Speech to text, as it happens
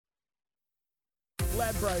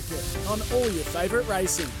Ladbrokes on all your favourite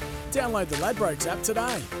racing. Download the Ladbrokes app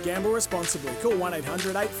today. Gamble responsibly. Call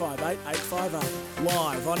 1-800 858 858.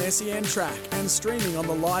 Live on SEN Track and streaming on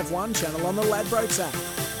the Live 1 channel on the Ladbrokes app.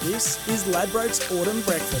 This is Ladbrokes Autumn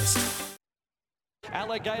Breakfast.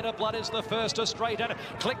 Alligator Blood is the first to straighten,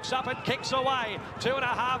 clicks up and kicks away.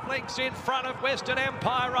 2.5 lengths in front of Western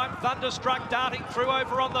Empire. I'm Thunderstruck darting through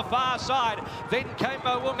over on the far side. Then came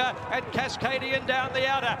Moonga and Cascadian down the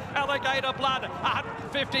outer. Alligator Blood,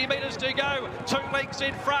 150 metres to go. 2 lengths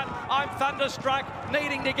in front. I'm Thunderstruck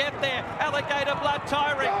needing to get there. Alligator Blood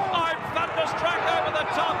tiring. I'm Thunderstruck over the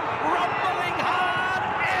top, rumbling hard.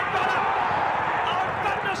 And I'm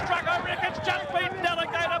Thunderstruck. I reckon it's just beaten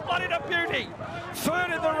Alligator Blood in a beauty.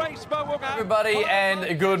 Third in the race, Moonga. Everybody,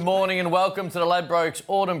 and good morning and welcome to the Ladbrokes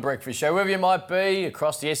Autumn Breakfast Show. Wherever you might be,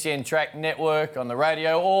 across the SEN Track network, on the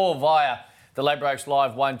radio, or via the Ladbrokes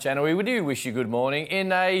Live 1 channel, we do wish you good morning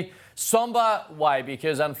in a sombre way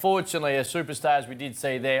because, unfortunately, a superstar, as we did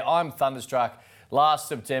see there, I'm Thunderstruck, last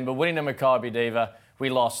September, winning the Maccabi Diva. We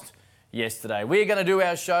lost yesterday. We're going to do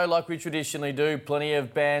our show like we traditionally do, plenty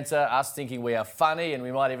of banter, us thinking we are funny, and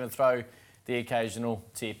we might even throw the occasional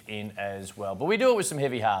tip in as well. But we do it with some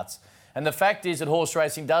heavy hearts. And the fact is that horse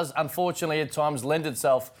racing does, unfortunately, at times lend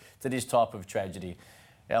itself to this type of tragedy.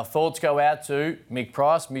 Our thoughts go out to Mick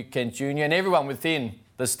Price, Mick Kent Jr. and everyone within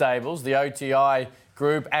the stables, the OTI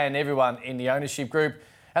group and everyone in the ownership group,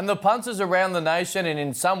 and the punters around the nation and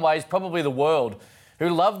in some ways probably the world who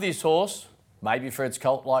love this horse, maybe for its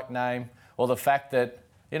cult-like name or the fact that,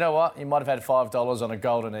 you know what, you might have had $5 on a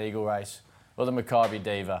Golden Eagle race or the Maccabi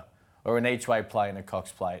Diva or an each-way play in a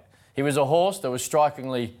Cox Plate. He was a horse that was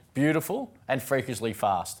strikingly beautiful and freakishly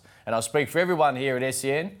fast. And I speak for everyone here at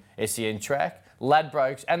SEN, SEN Track,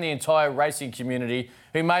 Ladbrokes and the entire racing community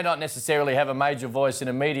who may not necessarily have a major voice in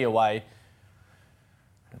a media way.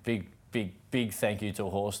 A big thank you to a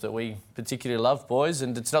horse that we particularly love, boys.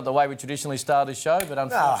 And it's not the way we traditionally start a show, but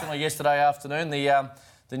unfortunately yesterday afternoon the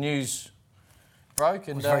news broke. And,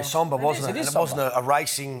 it was very sombre, wasn't it? It wasn't a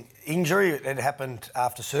racing injury. It happened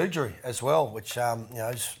after surgery as well, which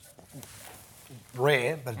is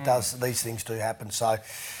rare, but it does. These things do happen. So,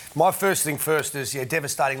 my first thing first is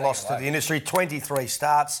devastating loss to the industry. 23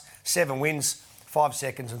 starts, 7 wins, 5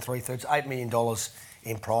 seconds and 3/3, $8 million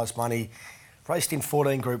in prize money. Raced in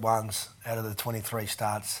 14 Group 1s out of the 23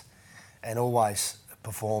 starts, and always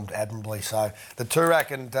performed admirably. So, the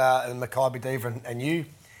Turak and Maccabi Diva and you.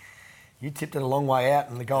 You tipped it a long way out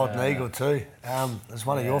in the Golden Eagle too. It was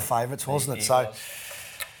one of your favourites, wasn't it? So,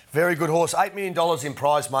 very good horse. $8 million in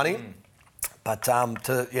prize money. But to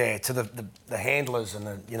the handlers and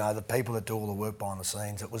the people that do all the work behind the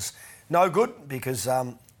scenes, it was no good because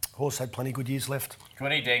horse had plenty of good years left.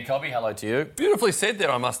 Quinn and Dan Cobby, hello to you. Beautifully said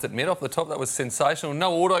there, I must admit. Off the top, that was sensational.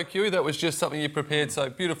 No auto cue, that was just something you prepared, so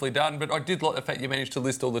beautifully done. But I did like the fact you managed to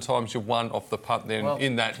list all the times you won off the punt then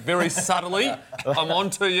in that. Very subtly, I'm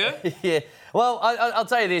on to you. Yeah. Well, I'll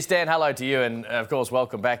tell you this, Dan, hello to you, and of course,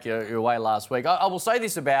 welcome back. You're away last week. I will say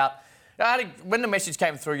this about... when the message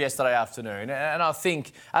came through yesterday afternoon, and I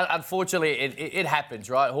think, unfortunately, it happens,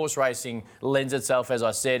 right? Horse racing lends itself, as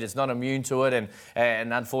I said, it's not immune to it,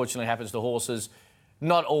 and unfortunately happens to horses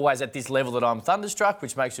not always at this level that I'm Thunderstruck,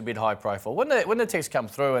 which makes it a bit high profile. When the text come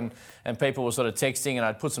through and people were sort of texting, and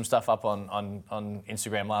I'd put some stuff up on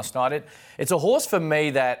Instagram last night, it's a horse for me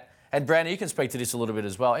that, and Brownie, you can speak to this a little bit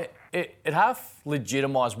as well, it half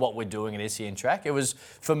legitimised what we're doing at SEN Track. It was,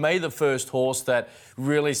 for me, the first horse that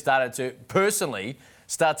really started to, personally,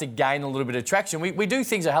 start to gain a little bit of traction. We do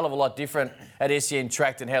things a hell of a lot different at SEN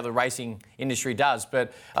Track than how the racing industry does.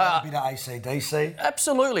 But a bit of AC/DC.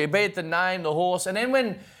 Absolutely, be it the name, the horse, and then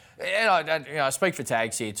when... I speak for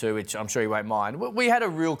Tags here too, which I'm sure you won't mind. We had a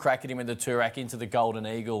real crack at him in the Turak into the Golden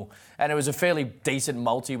Eagle, and it was a fairly decent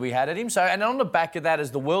multi we had at him. So, and on the back of that,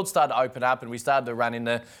 as the world started to open up and we started to run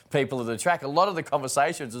into people of the track, a lot of the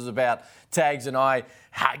conversations was about Tags and I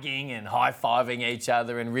hugging and high-fiving each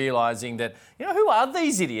other and realising that, who are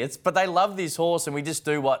these idiots? But they love this horse, and they just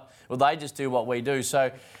do what we do.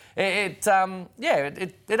 So. It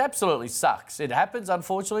absolutely sucks. It happens,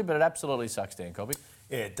 unfortunately, but it absolutely sucks, Dan Cobby.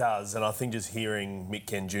 Yeah, it does. And I think just hearing Mick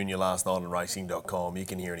Kent Jr. last night on racing.com, you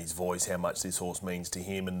can hear in his voice how much this horse means to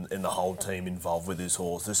him and the whole team involved with this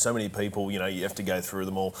horse. There's so many people, you have to go through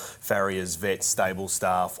them all. Farriers, vets, stable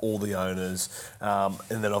staff, all the owners, and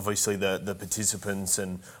then obviously the participants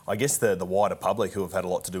and I guess the wider public who have had a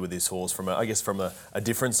lot to do with this horse from a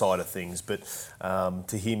different side of things. But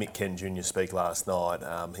to hear Mick Kent Jr. speak last night,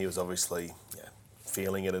 he was obviously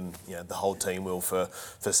feeling it, and the whole team will for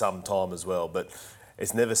some time as well. But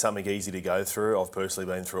it's never something easy to go through. I've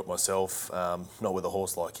personally been through it myself, not with a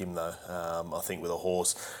horse like him though. I think with a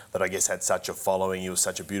horse that I guess had such a following. He was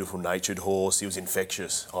such a beautiful natured horse. He was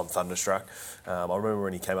infectious. I'm thunderstruck. I remember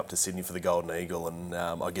when he came up to Sydney for the Golden Eagle, and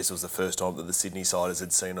I guess it was the first time that the Sydney siders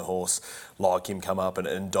had seen a horse like him come up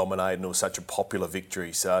and dominate, and it was such a popular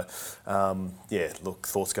victory. So, look,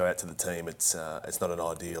 thoughts go out to the team. It's not an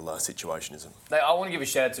ideal situation, is it? I want to give a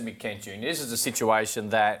shout out to Mick Kent Jr. This is a situation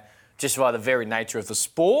that, just by the very nature of the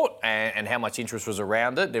sport and how much interest was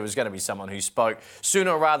around it, there was going to be someone who spoke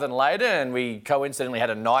sooner rather than later, and we coincidentally had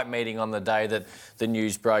a night meeting on the day that the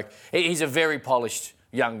news broke. He's a very polished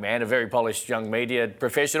young man, a very polished young media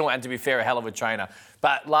professional, and to be fair, a hell of a trainer.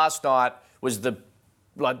 But last night was the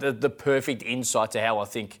perfect insight to how I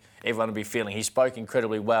think everyone will be feeling. He spoke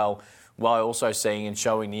incredibly well, while also seeing and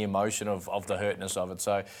showing the emotion of the hurtness of it.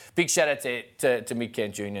 So big shout out to Mick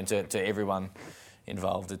Kent Jr. and to everyone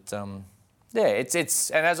involved. It's and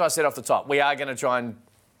as I said off the top, we are going to try and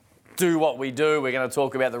do what we do. We're going to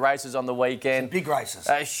talk about the races on the weekend. Big races.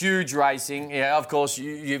 Huge racing. Yeah, of course,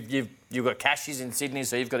 you've got cashies in Sydney,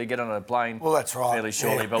 so you've got to get on a plane. Well, that's right. Fairly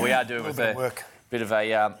shortly, but we are doing a with a bit of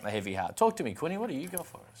a heavy heart. Talk to me, Quinny. What do you got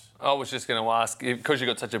for us? I was just going to ask, because you've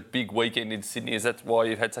got such a big weekend in Sydney, is that why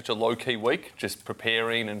you've had such a low-key week, just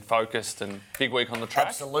preparing and focused and big week on the track?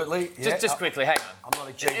 Absolutely. Yeah. Just quickly, hang on. I'm not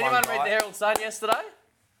a G1 Anyone guy. read the Herald Sun yesterday?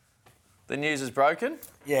 The news is broken.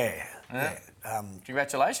 Yeah.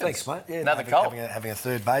 Congratulations. Thanks, mate. Yeah, Another colt. Having a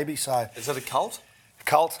third baby, so... Is that a cult?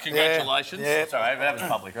 Colt. Congratulations. Yeah. Sorry, that was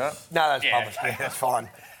public, right? No, that's Yeah. public. Yeah, that's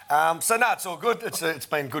fine. It's all good. It's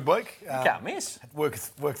been a good week. Can't miss.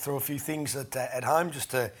 Worked through a few things at home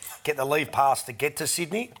just to get the leave pass to get to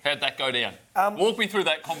Sydney. How'd that go down? Walk me through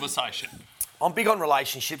that conversation. I'm big on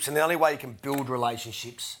relationships, and the only way you can build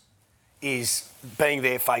relationships is being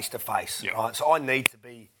there face to face. Yep. Right? So I need to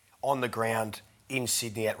be on the ground in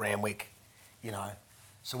Sydney at Randwick, you know.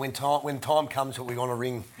 So when time comes that we want to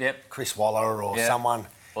ring Chris Waller or someone,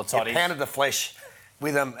 or Toddy's, pounded the flesh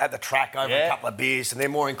with them at the track over a couple of beers, and they're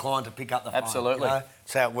more inclined to pick up the phone. Absolutely. You know?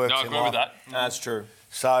 That's how it works. No, I in agree life. with that. That's true.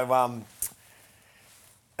 So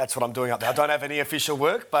that's what I'm doing up there. I don't have any official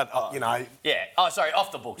work, but you know. Yeah. Oh, sorry,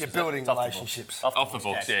 off the books. You're building relationships. Off the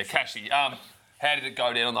books, yeah. Cashy, how did it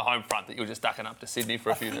go down on the home front that you were just ducking up to Sydney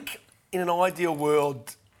for a few minutes? In an ideal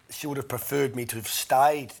world, she would have preferred me to have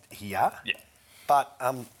stayed here. Yeah. But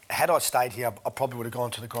had I stayed here, I probably would have gone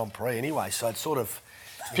to the Grand Prix anyway. So it's sort of...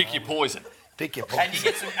 Pick your poison. Pick your And poison. you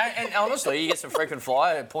get some, and honestly, you get some frequent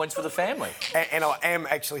flyer points for the family. And I am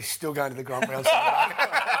actually still going to the Grand Prix on Saturday.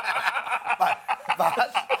 but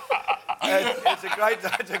it's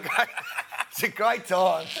a great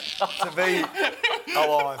time to be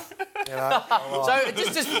alive. You know, alive.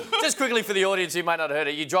 So just quickly for the audience who might not have heard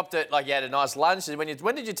it, you dropped it like you had a nice lunch. When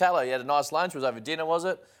did you tell her you had a nice lunch? Was it over dinner, was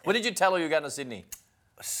it? When did you tell her you were going to Sydney?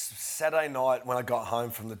 Saturday night when I got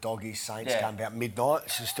home from the doggies, Saints game about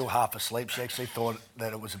midnight. She was still half asleep. She actually thought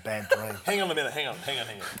that it was a bad dream. Hang on a minute. Hang on.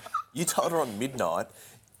 You told her on midnight.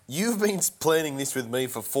 You've been planning this with me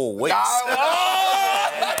for 4 weeks.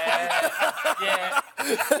 Yeah.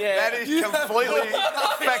 That is completely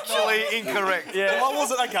factually incorrect. Yeah. Well, I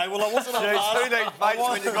wasn't on Jeez, who last. needs mates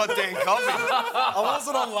when you got Dan Cobby? I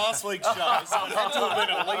wasn't on last week's show, so it had to have been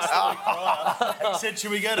at least a week prior. He said, "Should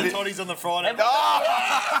we go to Toddy's on the Friday?" It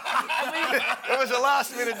was a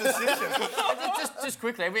last-minute decision. Just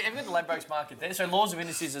quickly, have we got the Ladbrokes market there? So Laws of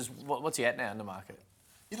Indices is what's he at now in the market?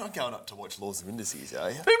 You're not going up to watch Laws of Indices, are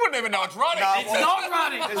you? People never know it's running. No, It's not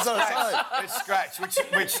running. It's scratch,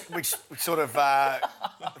 which sort of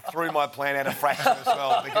threw my plan out of fraction as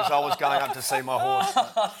well because I was going up to see my horse.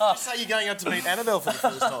 Just say you're going up to meet Annabelle for the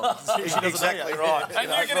first time. She doesn't know Exactly yet. right. And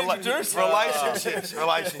you're going to introduce Relationships.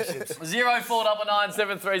 0499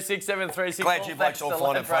 736 736. Glad you blokes all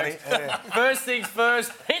find it funny. Yeah. First things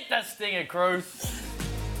first, hit that stinger, crew.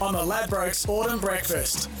 On the Ladbrokes Autumn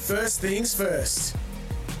Breakfast. First things first.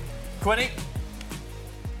 Quinny.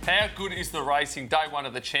 How good is the racing day one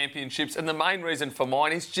of the championships? And the main reason for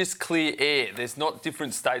mine is just clear air. There's not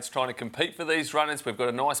different states trying to compete for these runners. We've got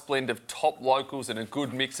a nice blend of top locals and a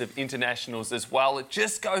good mix of internationals as well. It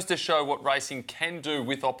just goes to show what racing can do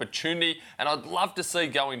with opportunity. And I'd love to see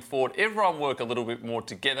going forward everyone work a little bit more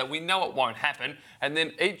together. We know it won't happen. And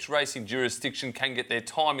then each racing jurisdiction can get their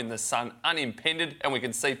time in the sun unimpeded and we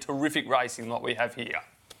can see terrific racing like we have here.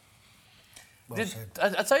 I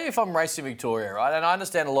tell you, if I'm racing Victoria, right, and I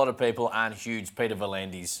understand a lot of people aren't huge Peter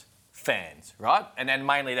V'landys fans, right? And then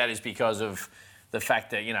mainly that is because of the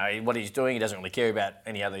fact that, you know, what he's doing, he doesn't really care about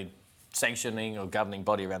any other sanctioning or governing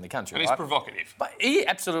body around the country, And right? he's provocative. But he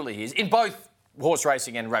absolutely is. In both horse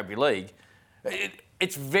racing and rugby league,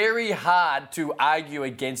 it's very hard to argue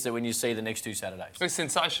against it when you see the next 2 Saturdays. It's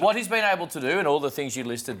sensational. What he's been able to do and all the things you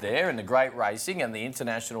listed there and the great racing and the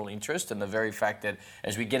international interest and the very fact that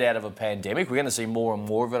as we get out of a pandemic, we're going to see more and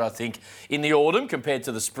more of it, I think, in the autumn compared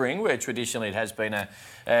to the spring, where traditionally it has been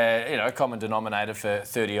a common denominator for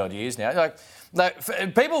 30-odd years now.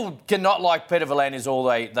 People cannot like Peter V'landys all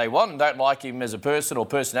they want and don't like him as a person or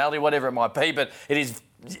personality, whatever it might be, but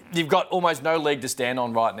you've got almost no leg to stand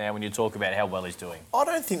on right now when you talk about how well he's doing. I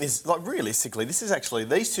don't think realistically,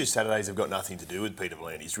 these 2 Saturdays have got nothing to do with Peter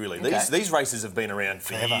V'landys, really. Okay. These races have been around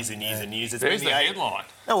for years and years and years. There's the headline.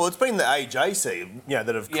 No, well, it's been the AJC,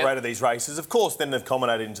 that have created these races. Of course, then they've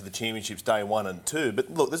culminated into the championships day 1 and 2.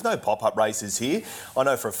 But look, there's no pop-up races here. I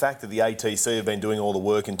know for a fact that the ATC have been doing all the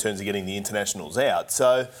work in terms of getting the internationals out.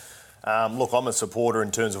 So, look, I'm a supporter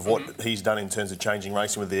in terms of what he's done in terms of changing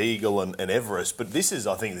racing with the Eagle and Everest. But this is,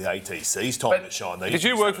 I think, the ATC's time to shine. Did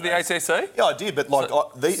you work for the ATC? Yeah, I did. But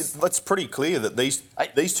that's pretty clear that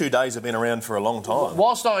these 2 days have been around for a long time.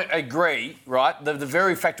 Whilst I agree, right, the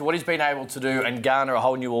very fact of what he's been able to do and garner a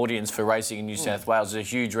whole new audience for racing in New South Wales is a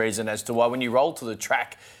huge reason as to why when you roll to the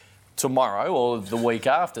track tomorrow or the week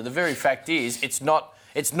after, the very fact is it's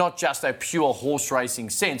not just a pure horse racing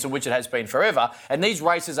sense, in which it has been forever. And these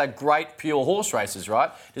races are great pure horse races,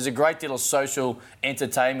 right? There's a great deal of social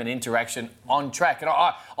entertainment, interaction on track. And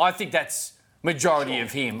I think that's majority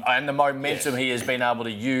of him and the momentum he has been able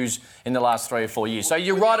to use in the last 3 or 4 years. So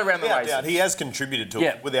you're right around the race. Without doubt, he has contributed to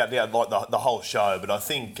it, without doubt, like the whole show. But I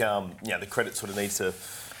think, the credit sort of needs to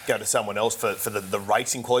go to someone else for the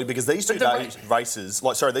racing quality, because these 2 days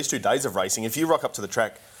these 2 days of racing, if you rock up to the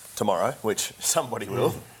track tomorrow, which somebody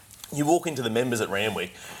will, you walk into the members at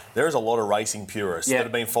Randwick, there is a lot of racing purists that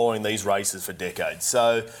have been following these races for decades.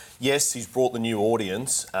 So, yes, he's brought the new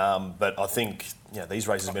audience, but I think these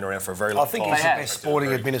races have been around for a very long time. I think he's the best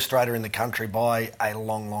sporting administrator in the country by a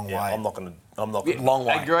long, long way. I'm not going to... Long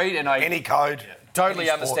way. Agreed, and any code. Totally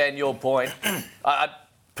understand your point.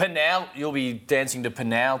 Penal, you'll be dancing to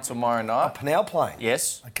Penal tomorrow night. Penal playing?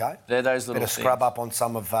 Yes. Okay. They're those little things. Scrub up on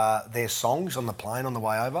some of their songs on the plane on the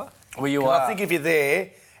way over. Well, you are. I think if you're there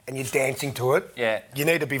and you're dancing to it, you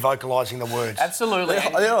need to be vocalising the words. Absolutely.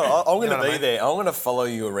 I'm going to be there. I'm going to follow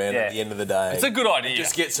you around at the end of the day. It's a good idea.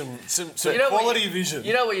 Just get some quality vision.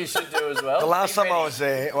 You know what you should do as well? The last time I was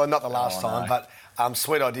there, well, not the last time, but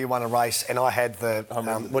Sweet Idea won a race and I had the,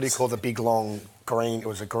 what do you call the big long green, it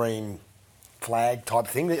was a green flag type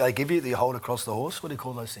thing that they give you that you hold across the horse. What do you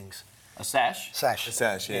call those things? A sash? Sash. A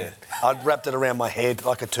sash, yeah. I'd wrapped it around my head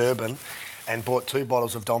like a turban and bought 2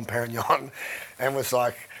 bottles of Dom Perignon and was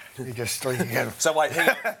like, you just drinking it. So wait, hang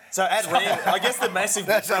on. So at Rand, I guess the massive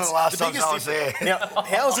That's not the last time I was there. Now,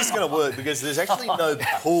 how is this going to work? Because there's actually no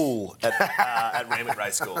pool at Randwick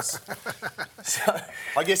Racecourse. So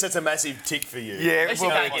I guess that's a massive tick for you. Yeah, Unless you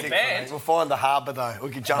can't get banned. We'll find the harbour though.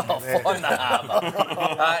 We can jump in there. Find the harbour.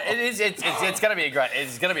 It's going to be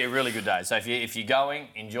it's going to be a really good day. So if you're going,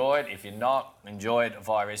 enjoy it. If you're not, enjoy it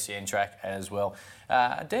via SEN track as well.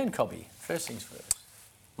 Dan Cobby, first things first.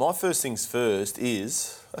 My first things first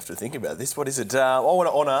is, I have to think about this, what is it? I want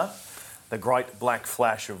to honour the great Black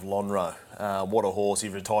Flash of Lonhro. What a horse. He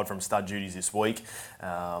retired from stud duties this week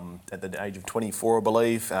at the age of 24, I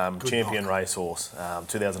believe. Champion racehorse,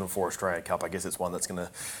 2004 Australia Cup. I guess it's one that's going to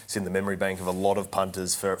sit in the memory bank of a lot of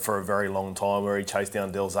punters for a very long time, where he chased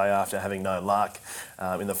down Delzay after having no luck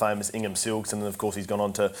in the famous Ingham Silks. And then, of course, he's gone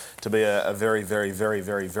on to be a very, very, very,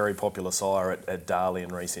 very, very popular sire at Darley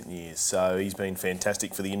in recent years. So he's been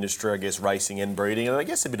fantastic for the industry, I guess, racing and breeding. And I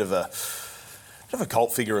guess a bit of a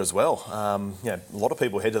cult figure as well. A lot of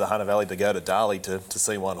people head to the Hunter Valley to go to Darley to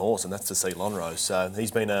see one horse, and that's to see Lonhro. So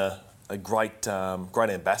he's been a great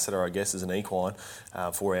ambassador, I guess, as an equine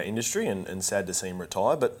for our industry, and sad to see him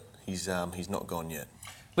retire, but he's not gone yet.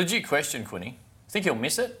 Legit question, Quinny. Think he'll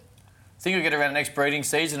miss it? Think he'll get around the next breeding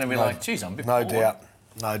season and be like, geez, I'm a bit bored.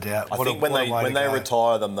 No doubt. I think when they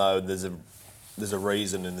retire them, though, there's a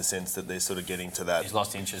reason in the sense that they're sort of getting to that. He's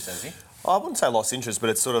lost interest, has he? I wouldn't say lost interest, but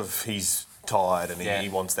it's sort of he's tired and he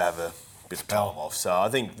wants to have a bit of time off. So I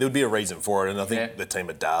think there would be a reason for it, and I think the team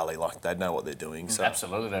at Darley, they'd know what they're doing. So.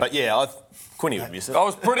 Absolutely. But yeah, Quinny would miss it. I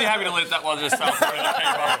was pretty happy to let that one just start through the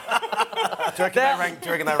Do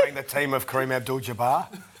you reckon they rang the team of Kareem Abdul-Jabbar?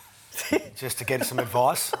 Just to get some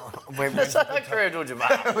advice. That's not Kareem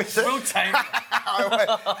Abdul-Jabbar. We'll take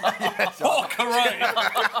Poor Kareem.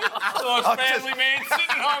 Nice family man sitting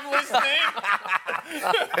home listening.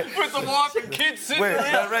 With the wife and kids sitting I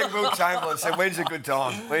around. rang Wilt Chamberlain and said, when's a good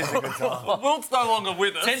time? When's a good time? Wilt's no longer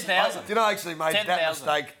with us. 10,000. Do you know I actually made that 10,000.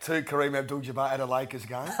 mistake to Kareem Abdul-Jabbar at a Lakers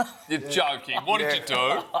game? You're joking. What did you do?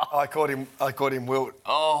 I caught him Wilt.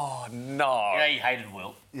 Oh, no. Yeah, he hated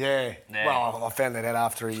Wilt. Yeah. Yeah. Well, I found that out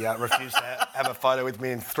after he refused to have a photo with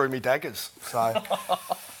me and threw me daggers. So,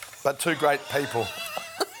 but two great people.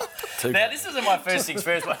 Now, this isn't my first things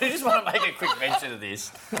first, but I just want to make a quick mention of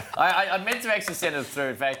this. I meant to actually send it through.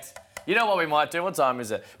 In fact, you know what we might do? What time is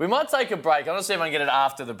it? We might take a break. I want to see if I can get it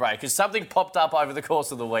after the break, because something popped up over the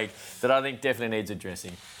course of the week that I think definitely needs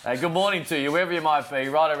addressing. Good morning to you, wherever you might be,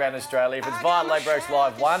 right around Australia. If it's via Ladbrokes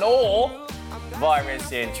Live 1 or via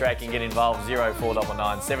SCN Track, and get involved,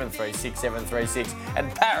 0499 736 736. And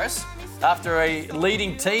Paris, after a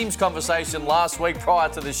leading teams conversation last week prior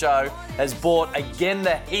to the show, has brought again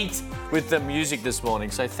the heat with the music this morning.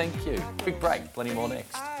 So thank you. Quick break, plenty more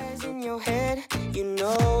next. Eyes in your head, you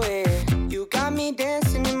know it. You got me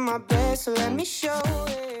dancing in my bed, so let me show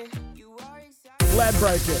it. You are excited.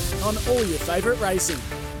 Ladbroke on all your favourite racing.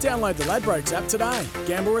 Download the Ladbrokes app today.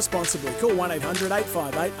 Gamble responsibly. Call 1800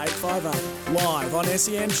 858 858. Live on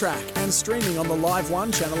SEN Track and streaming on the Live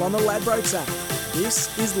 1 channel on the Ladbrokes app.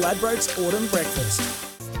 This is Ladbrokes Autumn Breakfast.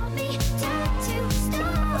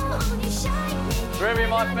 Wherever you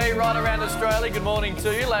might be, right around Australia, good morning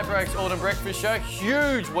to you. Ladbrokes Autumn Breakfast Show.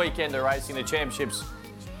 Huge weekend of racing, the championships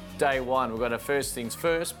day one. We've got our first things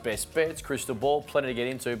first, best bets, crystal ball, plenty to get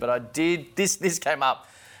into. But this came up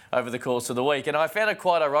over the course of the week, and I found it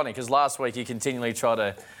quite ironic because last week you continually try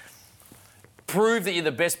to prove that you're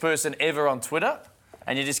the best person ever on Twitter,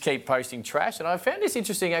 and you just keep posting trash. And I found this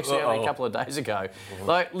interesting actually only a couple of days ago.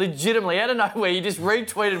 Like, legitimately, out of nowhere, you just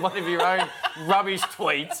retweeted one of your own rubbish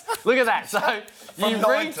tweets. Look at that. So you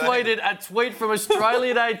retweeted a tweet from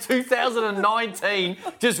Australia Day 2019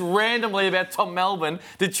 just randomly about Tom Melbourne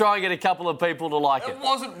to try and get a couple of people to like it. It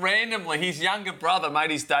wasn't randomly. His younger brother made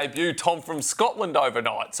his debut, Tom from Scotland,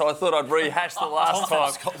 overnight. So I thought I'd rehash the last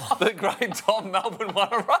time the great Tom Melbourne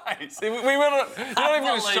won a race. We went on, you don't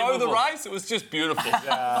even show the race. It was just beautiful.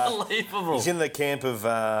 Unbelievable. He's in the camp of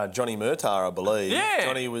Johnny Murtagh, I believe. Yeah.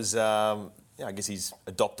 Johnny was, I guess he's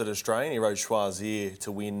adopted Australian. He rode Choisir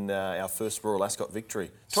to win our first Royal Ascot victory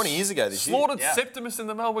 20 years ago this year. Slaughtered Septimus in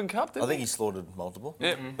the Melbourne Cup, didn't I think he slaughtered multiple.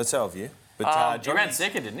 Yeah. But so have you. But He ran Johnny's-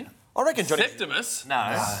 second, didn't he? I reckon Johnny... Septimus?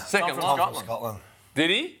 No. Second Tom one. from From Scotland. Did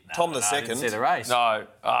he? Tom the I second. didn't see the race. No, I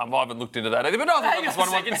haven't looked into that either. But no, I Hang think on that a was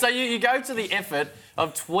one second. So you go to the effort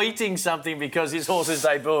of tweeting something because his horse is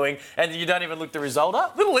debuting and you don't even look the result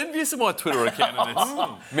up? a little envious of my Twitter account and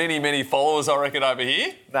its many followers, I reckon, over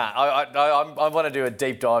here. Nah, I want to do a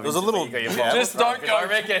deep dive. There's a little- Just don't go. I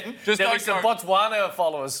reckon Just there'll be don't some go. Botswana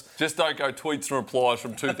followers. Just don't go tweets and replies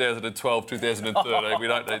from 2012, 2013. We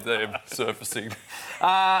don't need them surfacing.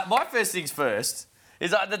 My first things first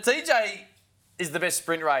is the TJ is the best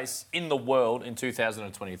sprint race in the world in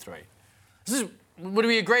 2023. Would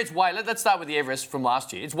we agree it's way... Let's start with the Everest from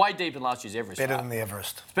last year. It's way deep in last year's Everest. Better right? than the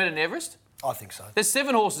Everest. It's better than Everest? I think so. There's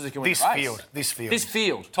 7 horses that can win This the race. field. This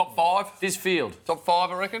field. Top 5? This field. Top 5,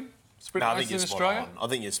 I reckon. Sprint No, I races think in you're spot Australia. on. I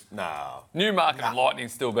think it's... No. Newmarket and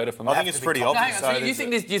Lightning's still better for me. I think it's pretty No, hang obvious. on, so though, you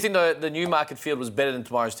think the Newmarket field was better than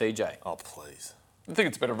tomorrow's TJ? Oh, please. I think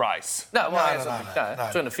it's a better race. No, well, No.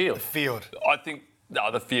 it's in the field. The field. I think... No,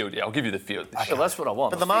 the field, yeah. I'll give you the field. Well, that's what I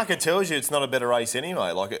want. But the market tells you it's not a better race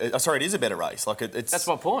anyway. Like, it is a better race. Like, it's... That's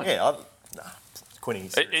my point. Yeah, Quinn.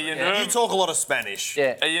 Are you nervous? You talk a lot of Spanish.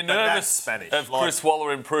 Yeah. Are you But that's nervous Spanish. of Like- Chris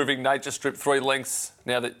Waller improving Nature Strip 3 lengths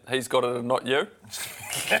now that he's got it and not you? you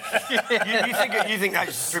think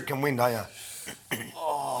that strip can win, don't you?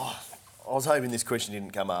 I was hoping this question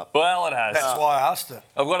didn't come up. Well, it has. That's why I asked it.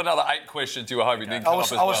 I've got another 8 questions you were hoping didn't come up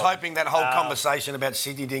as well. I was hoping that whole conversation about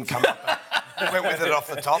Sydney didn't come up. Went with it off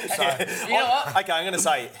the top. So You know what? Okay, I'm going to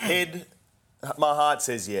say head. My heart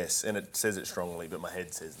says yes, and it says it strongly, but my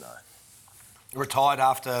head says no. retired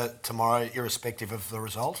after tomorrow, irrespective of the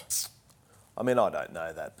result. I mean, I don't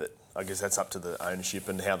know that, but I guess that's up to the ownership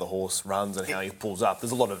and how the horse runs and how he pulls up.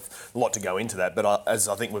 There's a lot to go into that, but as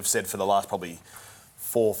I think we've said for the last probably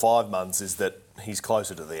 4 or 5 months, is that he's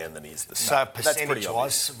closer to the end than he is the start. So That's pretty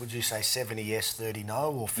obvious. percentage-wise, would you say 70 yes, 30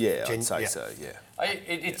 no? Or Yeah, I'd say so, yeah.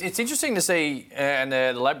 It's interesting to see, and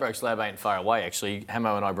the Ladbrokes lab ain't far away, actually.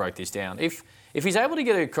 Hamo and I broke this down. If he's able to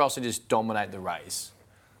get across and just dominate the race,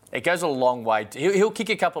 it goes a long way. He'll kick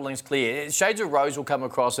a couple of lengths clear. Shades of Rose will come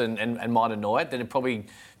across and might annoy it. Then it probably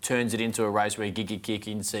turns it into a race where he kick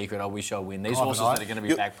in secret. I wish I win. These horses that are going to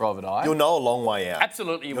be back private eye. You'll know a long way out.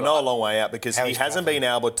 Absolutely, You'll know a long way out because How he he's hasn't been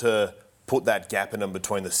able to put that gap in him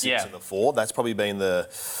between the 6 and the 4. That's probably been the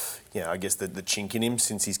chink in him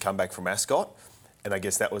since he's come back from Ascot. And I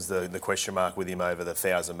guess that was the question mark with him over the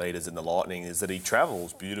 1,000 metres in the Lightning, is that he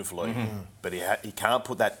travels beautifully, but he can't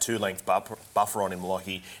put that 2-length buffer on him like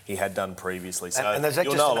he had done previously. So and is that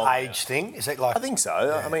just an age thing? Is that like? I think so.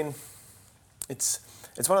 Yeah. I mean, it's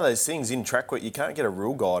one of those things in track where you can't get a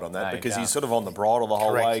real guide on that because he's sort of on the bridle the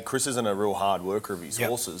whole way. Chris isn't a real hard worker of his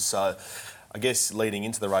horses, so I guess leading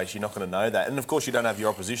into the race, you're not going to know that. And of course, you don't have your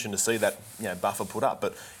opposition to see that buffer put up.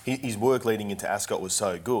 But his work leading into Ascot was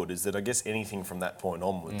so good, is that I guess anything from that point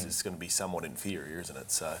onwards is going to be somewhat inferior, isn't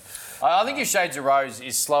it? So I think if Shades of Rose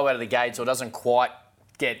is slow out of the gates or doesn't quite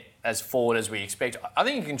get as forward as we expect, I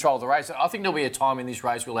think he can control the race. I think there'll be a time in this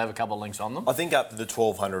race we'll have a couple of links on them. I think up to the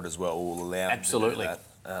 1,200 as well will allow him to do that.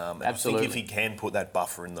 Absolutely. I think if he can put that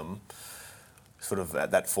buffer in them, sort of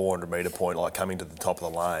at that 400 metre point, like coming to the top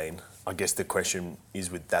of the lane. I guess the question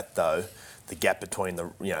is with that though, the gap between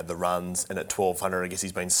the runs and at 1,200, I guess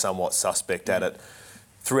he's been somewhat suspect at it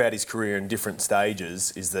throughout his career in different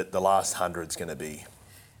stages. Is that the last 100's going to be?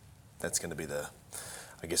 That's going to be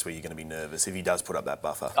I guess where you're going to be nervous if he does put up that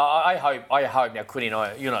buffer. I hope now, Quinn and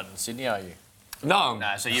I, you're not in Sydney, are you? No.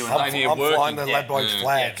 No, so you and I'm flying the Ladbrokes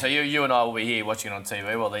flag. So you and I will be here watching it on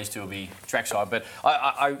TV. Well, these two will be trackside. But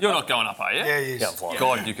You're not going up, are you? Yeah, he is. Yeah,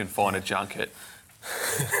 God, you can find a junket.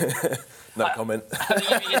 No comment.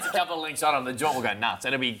 If he gets a couple of links on him, the joint will go nuts.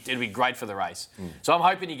 It'll be great for the race. So I'm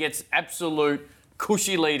hoping he gets absolute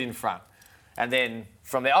cushy lead in front, and then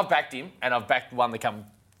from there, I've backed him, and I've backed one to come.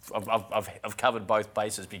 I've covered both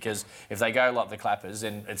bases because if they go like the Clappers,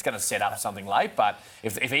 then it's going to set up something late. But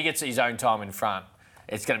if he gets his own time in front,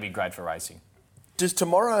 it's going to be great for racing. Does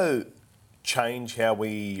tomorrow change how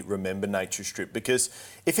we remember Nature Strip? Because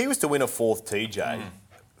if he was to win a 4th TJ,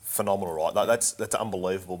 phenomenal, right? Like, that's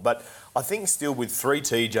unbelievable. But I think still with 3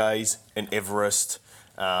 TJs and Everest,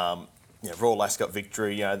 Royal Ascot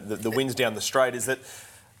victory, the wins down the straight, is that,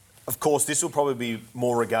 of course, this will probably be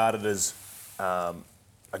more regarded as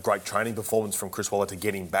a great training performance from Chris Waller to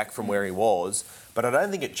get him back from where he was. But I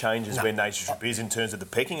don't think it changes where Nature Strip is in terms of the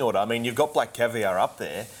pecking order. I mean, you've got Black Caviar up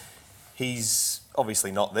there. He's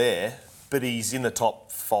obviously not there, but he's in the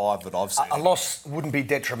top 5 that I've seen. A loss wouldn't be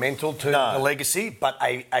detrimental to the legacy, but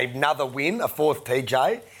another win, a 4th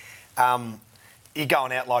TJ, you're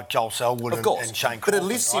going out like Joel Selwood and Shane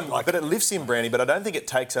Crawford. But it lifts him, Brandy, but I don't think it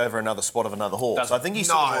takes over another spot of another horse. I think he's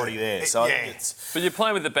sort of already there. So I think it's... But you're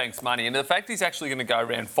playing with the bank's money, and the fact he's actually going to go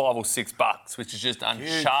around $5 or $6, which is just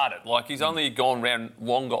uncharted. Like, he's only gone round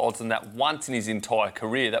longer odds than that once in his entire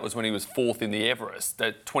career. That was when he was 4th in the Everest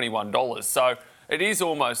at $21. So it is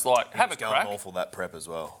almost like, have a crack. He was going awful, that prep as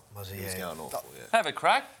well. He was going awful, Have a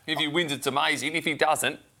crack. If he wins, it's amazing. If he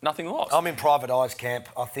doesn't, nothing lost. I'm in Private Eye's camp.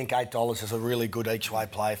 I think $8 is a really good each-way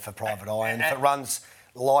play for Private Eye. And if it runs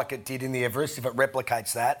like it did in the Everest, if it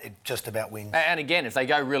replicates that, it just about wins. And again, if they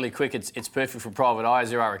go really quick, it's perfect for Private Eyes.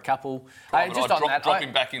 There are a couple. Drop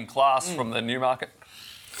him back in class from the Newmarket.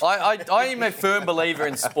 I am a firm believer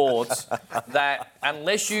in sports that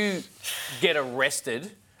unless you get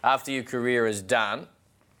arrested after your career is done,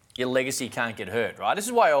 your legacy can't get hurt, right? This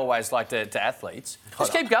is why I always like to athletes.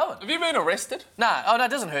 Just keep going. Have you been arrested? No,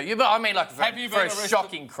 it doesn't hurt you, but I mean, like, for a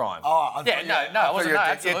shocking crime. I wasn't. No,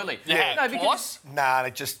 absolutely. Yeah, twice? No,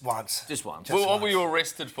 just once. Just once. Well, what were you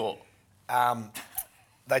arrested for? What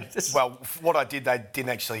I did, they didn't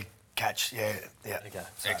actually catch. Yeah. Okay.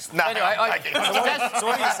 Excellent. No, anyway,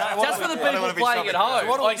 just for the people playing at home.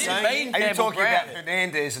 What are you saying? Are you talking about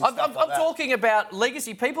Hernandez and stuff like that? I'm talking about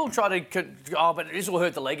legacy. People try to, but this will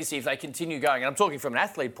hurt the legacy if they continue going. And I'm talking from an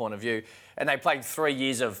athlete point of view, and they played 3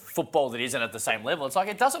 years of football that isn't at the same level. It's like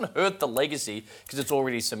it doesn't hurt the legacy because it's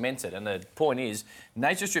already cemented. And the point is,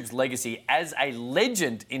 Nature Strip's legacy as a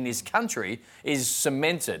legend in this country is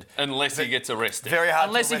cemented. Unless he gets arrested. Very hard.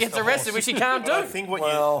 Unless he gets arrested, which he can't do. I think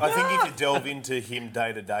if you delve into him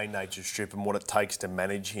day-to-day, Nature Strip, and what it takes to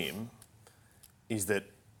manage him, is that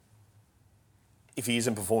if he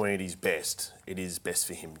isn't performing at his best, it is best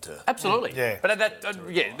for him to... Absolutely. Yeah. But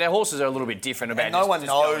their horses are a little bit different about... And no one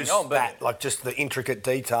knows that, like just the intricate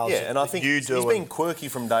details. Yeah, and I think he's been quirky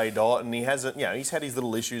from day dot, and he hasn't, he's had his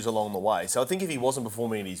little issues along the way. So I think if he wasn't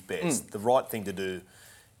performing at his best, the right thing to do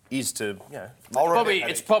is to,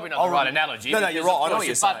 it's probably not the right analogy. No, you're right. I know what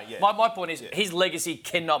you're saying. My point is, his legacy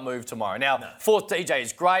cannot move tomorrow. Now, 4th TJ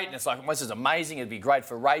is great, and it's like, this is amazing. It'd be great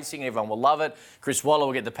for racing. Everyone will love it. Chris Waller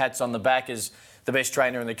will get the pats on the back as the best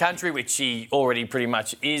trainer in the country, which he already pretty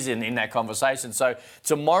much is in that conversation. So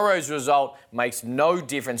tomorrow's result makes no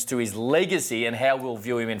difference to his legacy and how we'll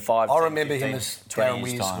view him in 5, I 10, remember 15, him as 20 Darren years'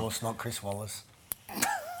 Weir's time. horse, not Chris Wallace.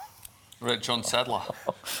 What about John Sadler?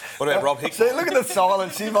 What about Rob Hicks? See, look at the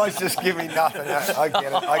silence. You might just give me nothing. I get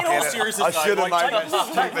it. I get it. Seriousness, I should have made that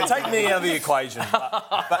stupid. Take me out of the equation.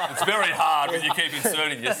 It's very hard when you keep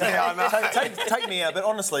inserting yourself. Yeah, I know. Take me out. But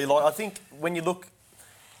honestly, like, I think when you look,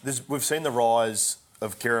 we've seen the rise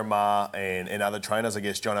of Kieran Maher and other trainers. I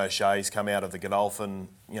guess John O'Shea's come out of the Godolphin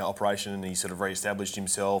operation and he sort of re-established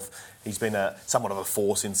himself. He's been somewhat of a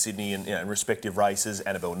force in Sydney and in respective races.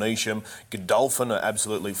 Annabelle Neesham, Godolphin are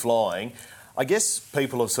absolutely flying. I guess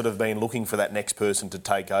people have sort of been looking for that next person to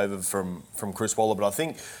take over from Chris Waller, but I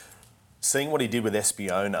think seeing what he did with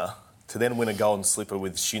Espiona to then win a golden slipper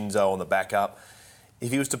with Shinzo on the backup,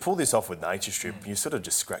 if he was to pull this off with Nature Strip, you sort of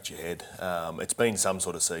just scratch your head. It's been some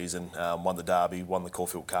sort of season. Won the Derby, won the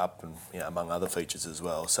Caulfield Cup, and among other features as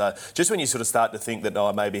well. So just when you sort of start to think that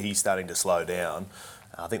maybe he's starting to slow down,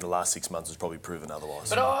 I think the last 6 months has probably proven otherwise.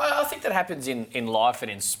 But I think that happens in life and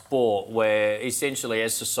in sport, where essentially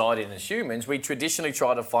as society and as humans, we traditionally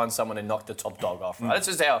try to find someone to knock the top dog off, right? That's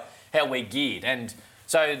just how we're geared. And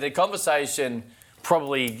so the conversation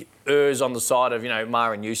probably errs on the side of,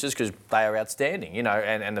 Maher and Eustace because they are outstanding,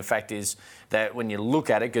 and the fact is that when you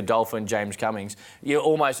look at it, Godolphin, James Cummings, you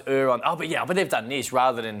almost err on, but they've done this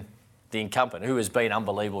rather than the incumbent, who has been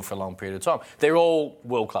unbelievable for a long period of time. They're all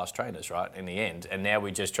world-class trainers, right, in the end, and now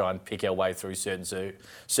we just try and pick our way through certain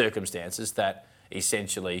circumstances that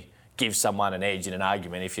essentially give someone an edge in an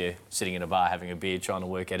argument if you're sitting in a bar having a beer trying to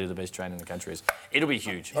work out who the best trainer in the country is. It'll be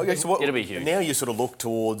huge. Okay, so It'll be huge. Now you sort of look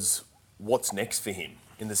towards what's next for him,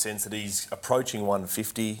 in the sense that he's approaching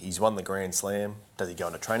 150, he's won the Grand Slam. Does he go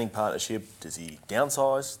in a training partnership? Does he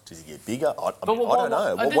downsize? Does he get bigger? I don't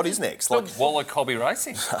know. What is next? Like Waller Cobby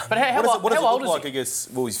Racing. But how what does it old look is like? he? I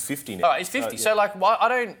guess. Well, he's 50 now. All right, he's 50. So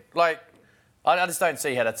I just don't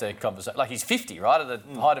see how that's a conversation. Like, he's 50, right, at the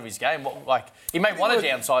height of his game. He may want to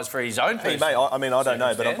downsize for his own He personal may. I don't know.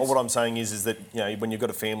 But circumstance. what I'm saying is that when you've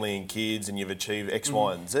got a family and kids and you've achieved X,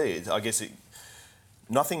 Y, and Z, I guess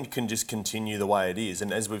nothing can just continue the way it is.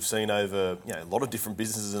 And as we've seen over a lot of different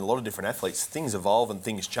businesses and a lot of different athletes, things evolve and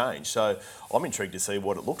things change. So I'm intrigued to see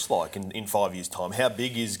what it looks like in 5 years' time. How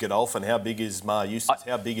big is Godolphin? How big is Maher Eustace?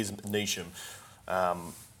 How big is Neesham?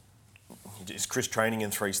 Is Chris training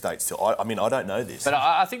in 3 states still? I don't know this. But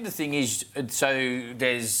I think the thing is, so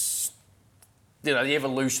there's the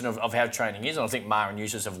evolution of how training is, and I think Maher and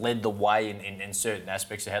Eustace have led the way in certain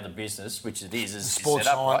aspects of how the business, which it is sports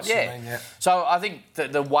set up, science, right? Yeah. So I think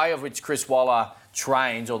the way of which Chris Waller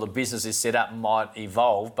trains or the business is set up might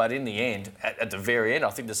evolve, but in the end, at the very end, I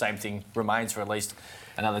think the same thing remains for at least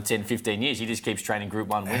another 10, 15 years. He just keeps training Group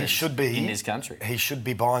 1 winners in this country. He should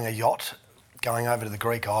be buying a yacht, going over to the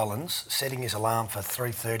Greek islands, setting his alarm for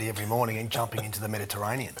 3:30 every morning and jumping into the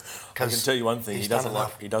Mediterranean. I can tell you one thing: he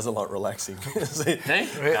doesn't like relaxing.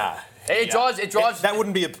 Nah. It drives. That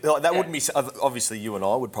wouldn't be wouldn't be. Obviously, you and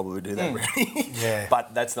I would probably do that, really. Yeah.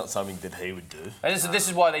 But that's not something that he would do. And this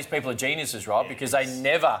is why these people are geniuses, right? Because they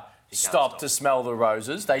never stop to smell the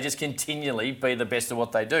roses. They just continually be the best at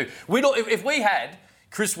what they do. If we had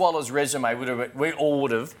Chris Waller's resume, we all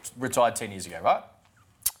would have retired 10 years ago, right?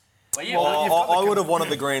 Well, I would have wanted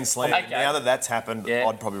the Grand Slam. Okay. Now that that's happened,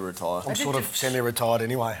 I'd probably retire. I'm sort of semi-retired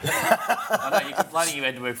anyway. I know, you're complaining you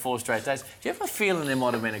had to work 4 straight days. Do you have a feeling there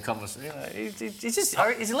might have been a conversation? Is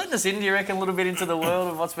he letting us in, do you reckon, a little bit into the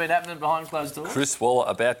world of what's been happening behind closed doors? Chris Waller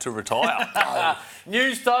about to retire.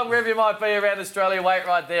 News time, wherever you might be around Australia. Wait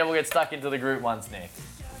right there. We'll get stuck into the Group 1s next.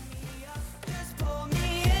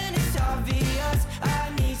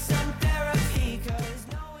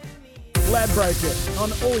 Ladbrokes on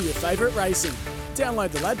all your favourite racing. Download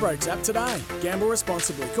the Ladbrokes app today. Gamble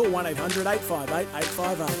responsibly. Call 1-800 858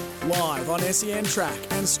 850. Live on SEN Track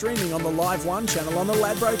and streaming on the Live 1 channel on the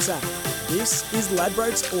Ladbrokes app. This is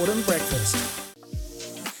Ladbrokes Autumn Breakfast.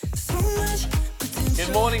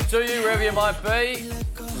 Good morning to you, wherever you might be.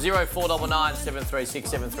 0499 736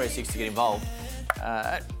 736 to get involved.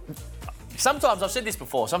 Sometimes, I've said this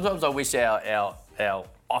before, sometimes I wish our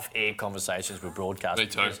off-air conversations with broadcasters. Me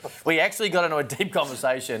too. We actually got into a deep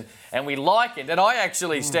conversation and we likened, and I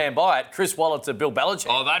actually stand by it, Chris Waller to Bill Belichick.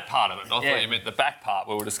 Oh, that part of it. I thought you meant the back part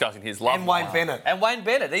where we were discussing his love. And Wayne Bennett. And Wayne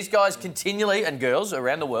Bennett. These guys continually, and girls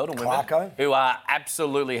around the world, and women, Clarko. who are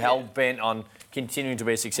absolutely hell-bent on continuing to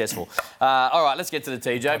be successful. All right, let's get to the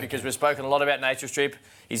TJ, because we've spoken a lot about Nature Strip.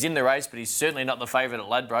 He's in the race, but he's certainly not the favourite at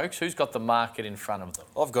Ladbrokes. Who's got the market in front of them?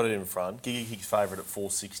 I've got it in front. Giga Kick's favourite at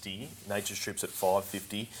 $4.60. Nature Strip's at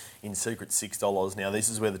 $5.50. In Secret $6. Now, this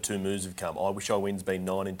is where the 2 moves have come. I Wish I Win's been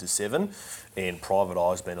 9 into 7, and Private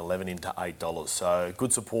Eye's been 11 into $8. So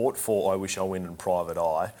good support for I Wish I Win and Private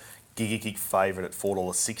Eye. Giga Kick favourite at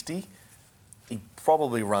 $4.60. He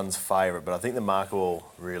probably runs favourite, but I think the market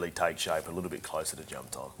will really take shape a little bit closer to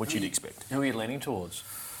jump time, which you'd expect. Who are you leaning towards?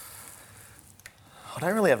 I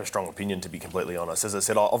don't really have a strong opinion, to be completely honest. As I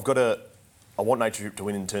said, I want Nature Strip to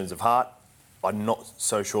win in terms of heart. I'm not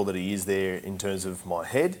so sure that he is there in terms of my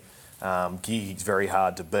head. Gig's very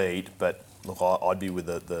hard to beat, but look, I'd be with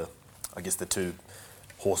I guess the two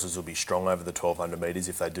horses will be strong over the 1,200 metres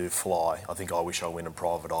if they do fly. I think I Wish I Win and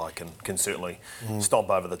Private Eye can certainly stomp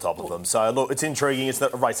over the top of them. So look, it's intriguing. It's a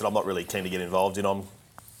race that I'm not really keen to get involved in. I'm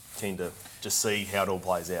keen to just see how it all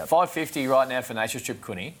plays out. $5.50 right now for Nature Strip,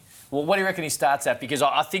 Quinny. Well, what do you reckon he starts at? Because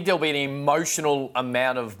I think there'll be an emotional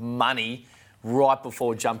amount of money right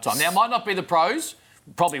before jump time. Now, it might not be the pros,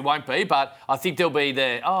 probably won't be, but I think there'll be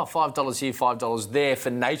 $5 here, $5 there for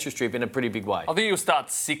Nature Strip in a pretty big way. I think he'll start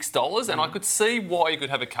 $6, and I could see why you could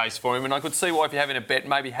have a case for him, and I could see why if you're having a bet,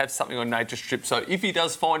 maybe have something on Nature Strip. So if he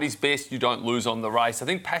does find his best, you don't lose on the race. I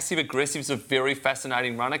think Passive Aggressive is a very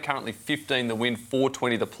fascinating runner, currently 15 the win,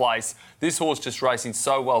 420 the place. This horse just racing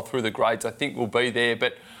so well through the grades, I think will be there,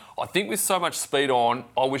 but I think with so much speed on,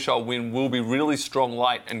 I Wish I Win will be really strong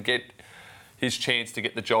late and get his chance to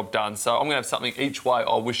get the job done. So I'm going to have something each way,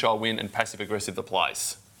 I Wish I Win and Passive Aggressive the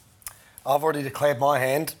place. I've already declared my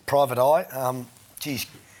hand, Private Eye.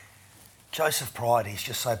 Joseph Pride, he's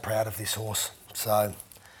just so proud of this horse. So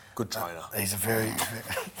Good trainer. He's a very...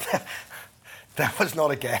 That was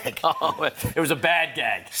not a gag. Oh, it was a bad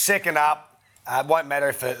gag. Second up, it won't matter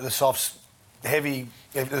if the soft's heavy,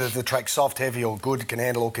 if the track's soft, heavy or good, can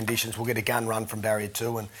handle all conditions. We'll get a gun run from barrier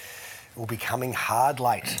 2 and we'll be coming hard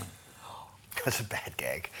late. That's a bad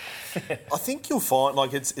gag. I think you'll find,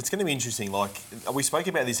 it's going to be interesting. We spoke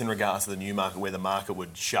about this in regards to the new market, where the market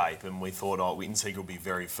would shape, and we thought, Wittenseek would be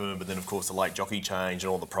very firm, but then, of course, the late jockey change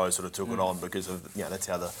and all the pros sort of took it on because of, that's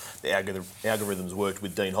how the algorithms worked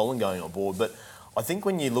with Dean Holland going on board. But I think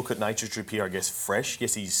when you look at Nature Strip here, I guess fresh,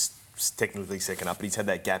 yes, he's technically second up, but he's had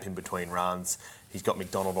that gap in between runs. He's got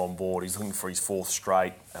McDonald on board. He's looking for his fourth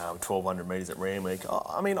straight, 1,200 metres at Randwick.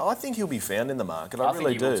 I think he'll be found in the market. I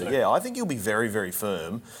really do. Yeah, I think he'll be very, very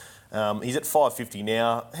firm. He's at $5.50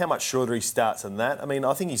 now. How much shorter he starts than that?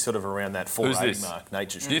 I think he's sort of around that $4.80 mark.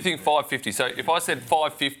 Nature Strip. Do you think $5.50? So if I said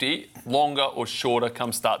 $5.50, longer or shorter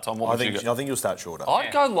come start time, what would you go? I think you'll start shorter.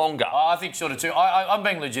 I'd go longer. I think shorter too. I'm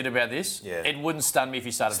being legit about this. Yeah. It wouldn't stun me if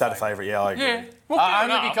he started favourite. Yeah, I agree. Yeah.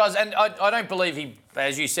 Well, only because, and I don't believe he,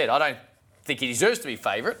 as you said, I don't think he deserves to be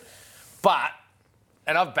favourite,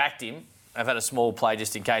 and I've backed him. I've had a small play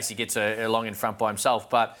just in case he gets along in front by himself,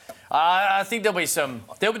 but I think there'll be some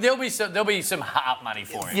heart money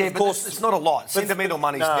for him. Yeah, of course, it's not a lot. Sentimental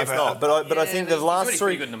money's never. It's not. But I think his last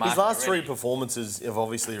three performances have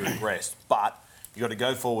obviously regressed. But you got to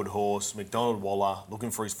go forward horse, McDonald Waller, looking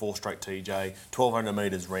for his fourth straight TJ, 1,200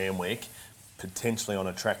 metres Randwick, potentially on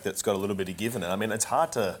a track that's got a little bit of give in it. It's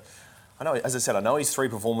hard to. I know, as I said,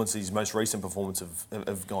 his his most recent performances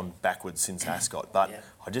have gone backwards since Ascot, but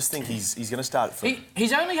I just think he's going to start.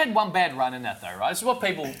 He's only had one bad run in that, though, right? This is what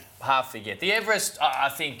people half forget. The Everest, I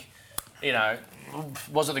think,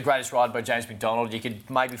 wasn't the greatest ride by James McDonald. You could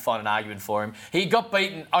maybe find an argument for him. He got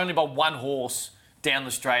beaten only by one horse down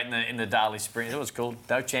the straight in the Darley Sprint. Is that what it's called?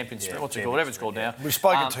 No, Champion Sprint. What's it called? Whatever it's called now. We've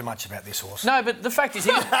spoken too much about this horse. No, but the fact is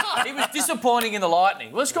he was disappointing in the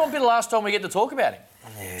Lightning. Let's go on a bit the last time we get to talk about him.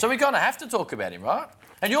 Yeah. So we're going to have to talk about him, right?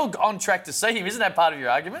 And you're on track to see him. Isn't that part of your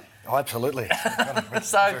argument? Oh, absolutely.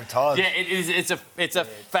 So, very tired. Yeah, it's a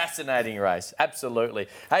fascinating race. Absolutely.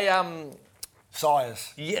 Hey,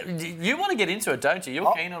 Sires. Yeah, you want to get into it, don't you?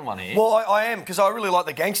 You're keen on one here. Well, I am, because I really like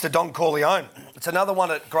the gangster, Don Corleone. It's another one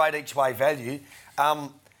at great each way value.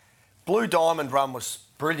 Blue Diamond run was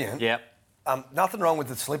brilliant. Yep. Nothing wrong with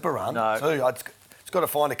the slipper run, too. It's got to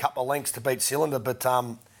find a couple of lengths to beat Cylinder, but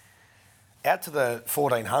out to the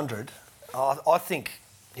 1,400, I think,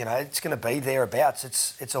 it's going to be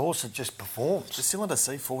thereabouts. It's a horse that just performs. Does Cylinder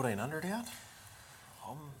see 1,400 out?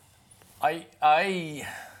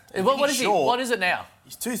 What is he? What is it now?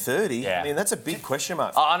 He's 230. Yeah. That's a big question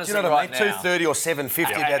mark. Honestly, Do you know what I mean? now, 230 or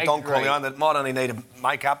 750 about Don Corleone that might only need to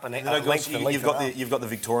make up and you've got the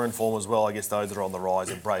Victorian form as well. I guess those that are on the rise,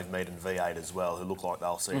 and Brave Mead and V8 as well, who look like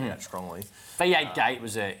they'll see it out strongly. V8 Gate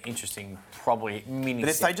was an interesting, probably mini. But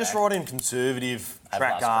if they just ride him conservative,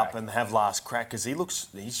 track up and have last crack, because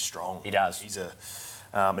he's strong. He does.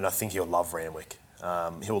 And I think he'll love Randwick.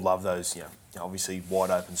 He'll love those, obviously wide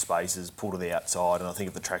open spaces, pull to the outside, and I think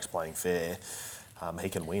if the track's playing fair, he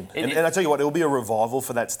can win. And I tell you what, it'll be a revival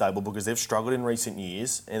for that stable because they've struggled in recent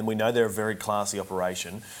years, and we know they're a very classy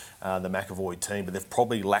operation, the McAvoy team, but they've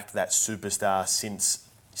probably lacked that superstar since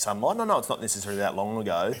Sunlight. No, it's not necessarily that long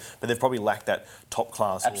ago, but they've probably lacked that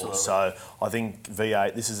top-class horse. So I think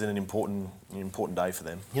V8, this is an important day for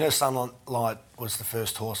them. You know, Sunlight was the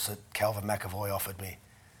first horse that Calvin McAvoy offered me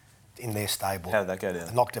in their stable. How did that go down?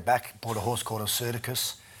 I knocked it back, bought a horse called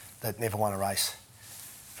Certicus that never won a race.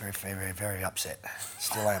 Very, very, very upset.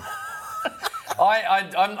 Still am.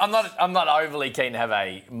 I'm not overly keen to have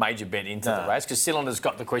a major bet into the race because Cylinder's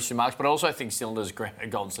got the question marks, but I also think Cylinder's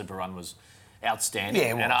Golden Slipper run was outstanding. Yeah,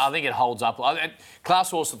 it was. And I think it holds up. Class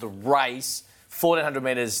horse at the race, 1,400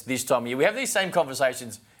 metres this time of year. We have these same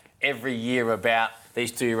conversations every year about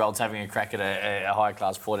these 2-year-olds having a crack at a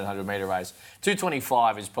high-class 1,400 metre race.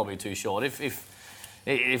 225 is probably too short. If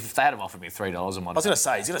they had offered me $3 a month, I was going to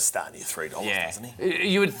say he's going to start near $3, doesn't he?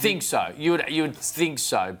 You would think so. You would think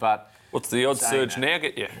so, but What's the odds surge now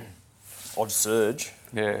get you? Odds surge.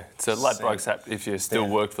 Yeah, it's a Ladbrokes app if you still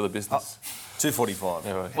work for the business. 245.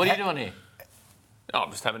 Yeah, what are you doing here? Oh,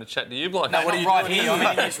 I'm just having a chat to you, bloke. No, what are you right doing here? I'm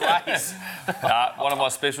in this race. One of my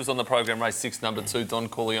specials on the program, race 6, number 2, Don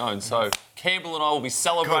Corleone. So Campbell and I will be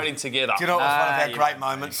celebrating together. Do you know what was one of our great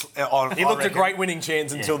moments? He looked a great winning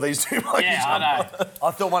chance until these two blokes Yeah, I know.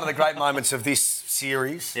 I thought one of the great moments of this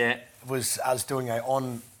series was us doing an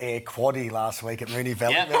on-air quaddie last week at Mooney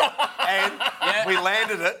Valley. Yep. And we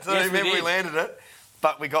landed it. So Yes, we landed it.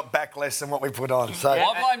 But we got back less than what we put on. So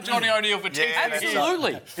I blame Johnny O'Neill for tipping.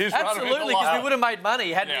 Absolutely. Absolutely, because we would have made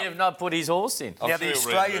money hadn't he have not put his horse in. now the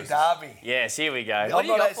Australian Derby. Yes, here we go. What do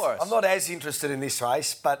you got for us? I'm not as interested in this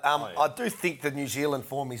race, but I do think the New Zealand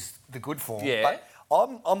form is the good form. Yeah.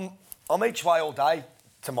 But I'm each way all day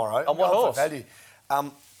tomorrow. On what I'm going horse? for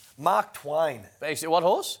value. Mark Twain. What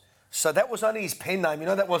horse? So that was only his pen name. You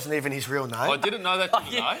know, that wasn't even his real name. I didn't know that,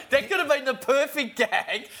 did you know? That could have been the perfect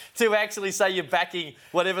gag to actually say you're backing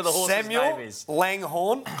whatever the horse's Samuel name is.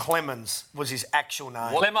 Langhorne Clemens was his actual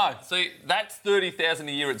name. Clemo. See, that's $30,000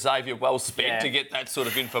 a year at Xavier well spent to get that sort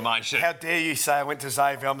of information. How dare you say I went to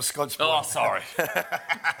Xavier? I'm a Scots boy. Oh, sorry.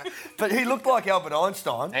 But he looked like Albert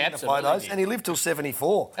Einstein in the absolutely photos, did. and he lived till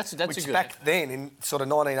 74. That's a which good back then in sort of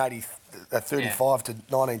 1935 to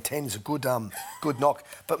 1910 is a good knock.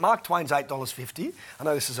 But Mark Twain's $8.50. I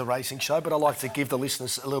know this is a racing show, but I like to give the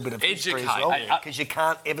listeners a little bit of history as well, because you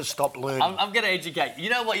can't ever stop learning. I'm going to educate. You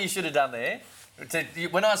know what you should have done there?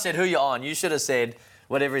 When I said who you're on, you should have said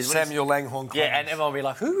whatever his Samuel Langhorne Clemens. Yeah, and everyone will be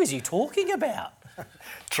like, who is he talking about?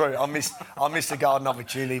 True, I missed a golden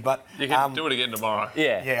opportunity, but You can do it again tomorrow.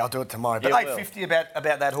 Yeah. I'll do it tomorrow. But Yeah, $8.50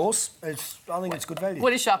 about that horse, I think it's good value.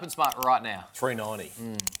 What is Sharp and Smart right now?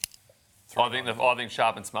 $3.90. I think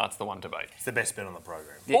Sharp and Smart's the one to beat. It's the best bet on the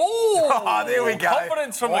program. Oh, there we go.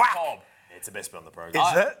 Confidence from the Cobb. It's the best bet on the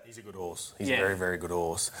program. Is it? He's a good horse. He's a very, very good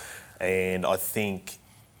horse. And I think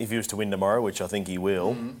if he was to win tomorrow, which I think he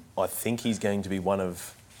will, I think he's going to be one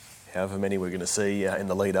of however many we're going to see in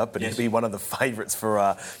the lead-up, but he'll be one of the favourites for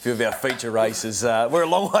a few of our feature races. We're a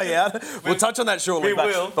long way out. We'll touch on that shortly.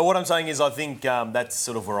 But what I'm saying is I think that's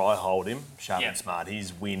sort of where I hold him, Sharp and Smart.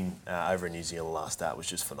 His win over in New Zealand last start was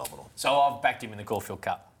just phenomenal. So I've backed him in the Caulfield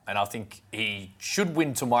Cup, and I think he should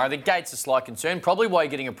win tomorrow. The gate's a slight concern, probably why you're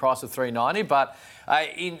getting a price of $3.90, but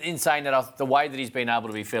in saying that, the way that he's been able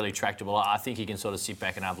to be fairly tractable, I think he can sort of sit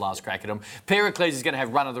back and have last crack at him. Pericles is going to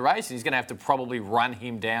have run of the race, and he's going to have to probably run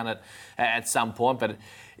him down at some point, but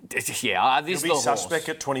this He'll be little suspect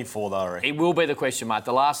horse, at 24 though, I reckon. it will be the question mark.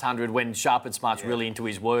 The last 100, when Sharp and Smart's really into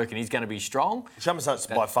his work and he's going to be strong, Sharp and Smart's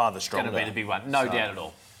by far the stronger. going to be the big one. No doubt at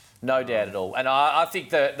all. No doubt at all. And I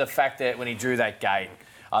think the fact that when he drew that gate,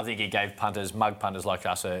 I think he gave mug punters like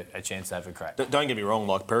us a chance to have a crack. Don't get me wrong,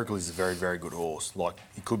 like Pericles is a very, very good horse. Like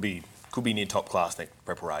he could be near top class next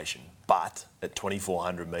preparation, but at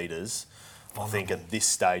 2,400 metres, I think at this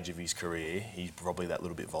stage of his career, he's probably that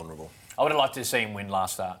little bit vulnerable. I would have liked to see him win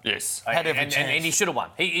last start. Yes. Had every chance. And he should have won.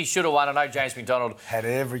 He should have won. I know James McDonald Had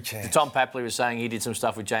every chance. Tom Papley was saying he did some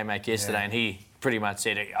stuff with J-Mac yesterday, and he pretty much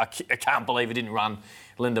said, I can't believe he didn't run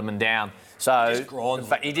Lindemann down. So He just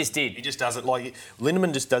grinds. he just did. He just doesn't. Like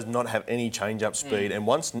Lindemann just does not have any change-up speed. And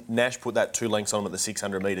once Nash put that 2 lengths on him at the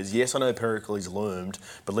 600 metres, yes, I know Pericles loomed,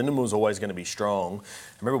 but Lindemann was always going to be strong.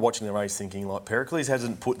 I remember watching the race thinking, like, Pericles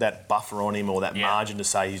hasn't put that buffer on him or that margin to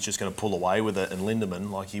say he's just going to pull away with it. And Lindemann,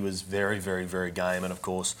 like, he was very, very, very game. And, of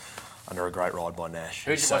course, under a great ride by Nash.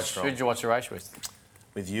 Who'd you watch the race with?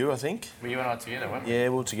 With you, I think. Were you and I together, weren't we? Yeah,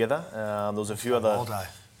 we were together. There was a few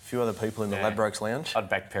other people in the Ladbrokes lounge. I'd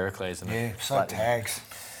back Pericles. Tags.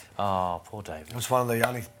 Oh, poor David. It was one of the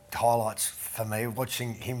only highlights for me,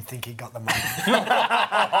 watching him think he got the money.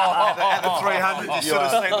 At the 300, you should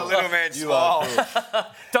have seen the little man smile.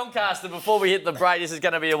 Doncaster, before we hit the break, this is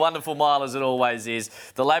going to be a wonderful mile, as it always is.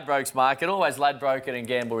 The Ladbrokes market, always Ladbroken and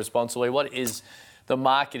gamble responsibly. What is the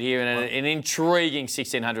market here in an intriguing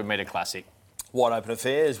 1,600-metre classic. Wide open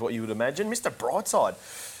affair is what you would imagine. Mr. Brightside,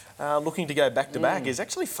 looking to go back-to-back, is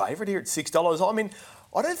actually favourite here at $6. I mean,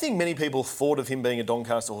 I don't think many people thought of him being a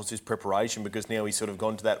Doncaster horse's preparation because now he's sort of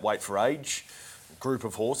gone to that weight for age group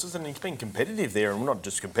of horses and he's been competitive there, and not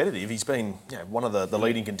just competitive, he's been one of the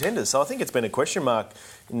leading contenders. So I think it's been a question mark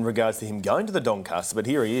in regards to him going to the Doncaster, but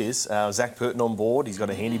here he is. Zach Purton on board. He's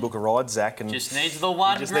got a handy book of rides, Zach. And just needs the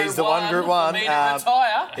one Group One. For me to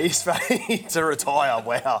retire. He's to retire.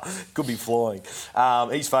 Wow, could be flying.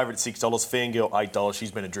 He's favourite at $6. Fangirl $8.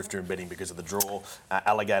 She's been a drifter in betting because of the draw.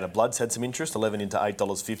 Alligator Blood's had some interest. 11 into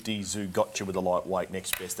 $8.50. Zoo Gotcha with a lightweight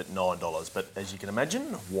next best at $9. But as you can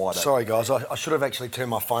imagine, wide open. Sorry guys, I should have actually turned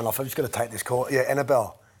my phone off. I'm just going to take this call. Yeah,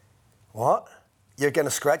 Annabelle. What? You're going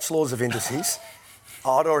to scratch laws of indices?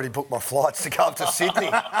 I'd already booked my flights to go up to Sydney.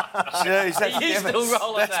 Jeez,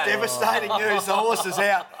 that's devastating news. The horse is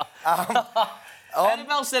out.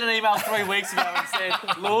 Annabelle sent an email 3 weeks ago and said,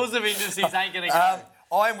 laws of indices ain't going to go.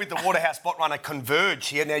 I am with the Waterhouse spot runner Converge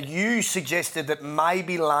here. Now, you suggested that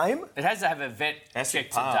maybe lame. It has to have a vet check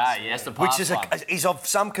today. It has to pass. Which is of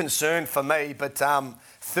some concern for me, but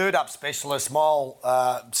third up specialist, mile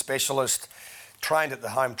specialist, trained at the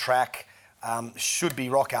home track, should be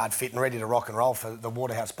rock hard fit and ready to rock and roll for the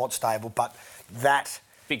Waterhouse spot stable, but that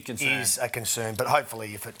big concern. Is a concern. But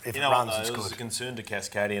hopefully, if it runs, it's good. It was a concern to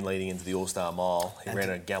Cascadian leading into the All-Star Mile. He ran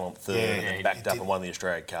a gallant third and backed up and won the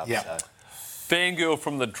Australia Cup. Yeah. So. Fangirl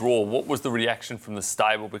from the draw, what was the reaction from the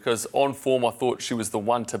stable? Because on form, I thought she was the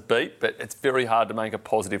one to beat, but it's very hard to make a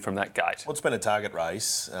positive from that gate. Well, it's been a target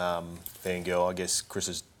race. Fangirl, I guess Chris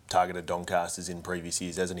has targeted Doncasters in previous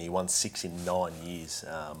years, hasn't he? He won 6 in 9 years,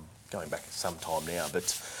 going back some time now, but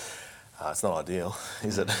it's not ideal,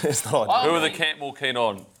 is it? It's not ideal. Who are the camp more keen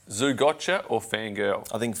on? Zoo Gotcha or Fangirl?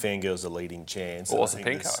 I think Fangirl's the leading chance. Or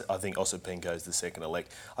Osipenko? I think Osipenko's the second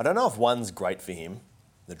elect. I don't know if one's great for him,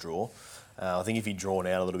 the draw. I think if he'd drawn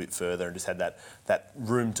out a little bit further and just had that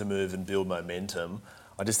room to move and build momentum,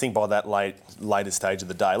 I just think by that later stage of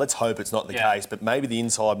the day, let's hope it's not the case, but maybe the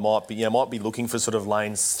inside might be looking for sort of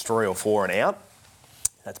lanes 3 or 4 and out.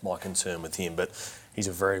 That's my concern with him, but he's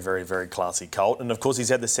a very, very, very classy colt. And of course, he's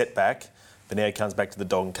had the setback, but now he comes back to the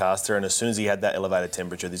Doncaster, and as soon as he had that elevated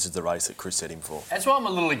temperature, this is the race that Chris set him for. That's why I'm a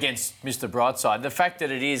little against Mr. Brightside. The fact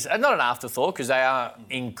that it is, not an afterthought, because they are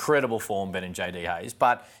incredible form, Ben and JD Hayes,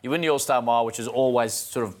 but you win the All-Star Mile, which has always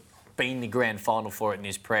sort of been the grand final for it in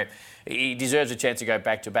his prep. He deserves a chance to go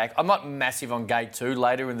back-to-back. I'm not massive on gate 2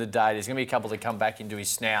 later in the day. There's going to be a couple that come back into his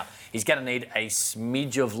snout. He's going to need a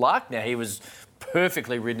smidge of luck. Now, he was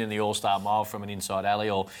perfectly ridden in the All-Star Mile from an inside alley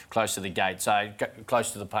or close to the gate, so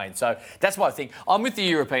close to the paint. So that's what I think. I'm with the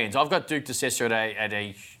Europeans. I've got Duke de Sessa at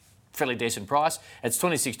a fairly decent price. It's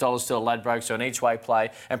 $26 still at Ladbrokes, so an each-way play.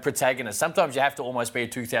 And Protagonist. Sometimes you have to almost be a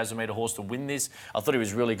 2,000-metre horse to win this. I thought he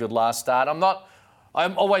was really good last start.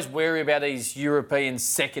 I'm always wary about these Europeans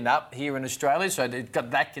second up here in Australia, so they've got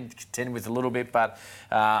that can contend with a little bit, but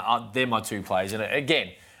they're my 2 plays. And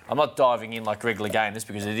again, I'm not diving in like regular gamers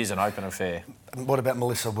because it is an open affair. What about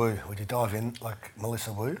Melissa Wu? Would you dive in like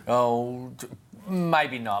Melissa Wu? Oh,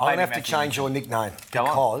 maybe not. I'm going to have to change your nickname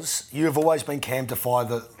because you have always been Cam Defy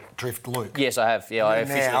the Drift Luke. Yes, I have. Yeah, I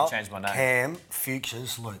officially changed my name. Cam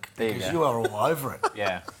Futures Luke. Because you are all over it.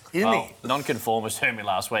 Yeah. Isn't he? Non-conformist heard me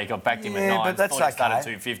last week. I backed him at 9. But that's okay. He started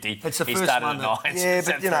 250. It's the first started one at 9. Yeah,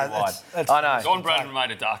 but you know, that's I know. John Braden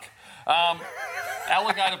made a duck.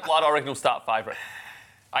 Alligator Blood, I reckon, will start favourite.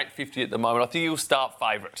 $8.50 at the moment. I think he'll start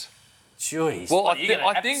favourite. Jeez. Well, I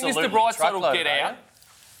think Mr. Brightside will get out.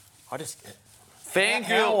 I just... Fangirl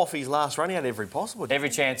How off his last run, he had every possible. Every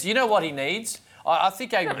chance. You know what he needs? I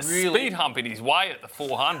think a really... speed hump in his way at the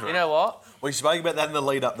 400. You know what? We spoke about that in the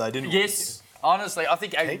lead-up, though, didn't we? Yes. Honestly, I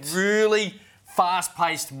think a really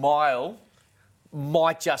fast-paced mile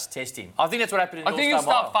might just test him. I think that's what happened in the I think he'll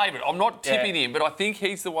start favourite. I'm not tipping him, but I think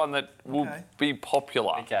he's the one that will be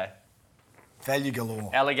popular. Okay. Value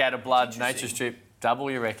galore. Alligator Blood, Nature Strip,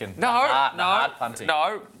 double, you reckon? Hard punting.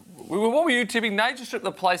 No. What were you tipping? Nature Strip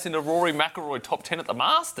the place into Rory McIlroy top 10 at the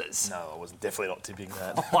Masters. No, I wasn't definitely not tipping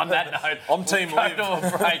that. On that note, I'm Team Liv. Go to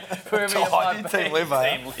a break. Whoever you might be. Team Liv,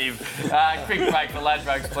 eh? Team Liv. Quick break for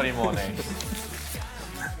Ladbrokes, plenty more next.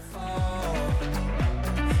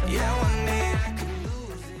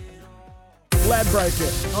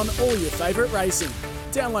 Ladbroke on all your favourite racing.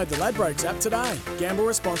 Download the Ladbrokes app today. Gamble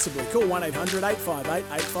responsibly. Call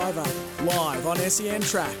 1-800-858-858. Live on SEN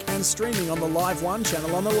Track and streaming on the Live 1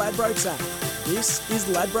 channel on the Ladbrokes app. This is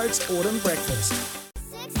Ladbrokes Autumn Breakfast.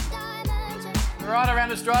 Right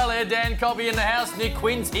around Australia, Dan Cobby in the house. Nick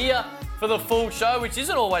Quinn's here for the full show, which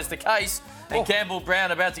isn't always the case. And Campbell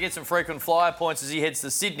Brown about to get some frequent flyer points as he heads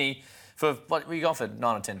to Sydney for, what, we're gone for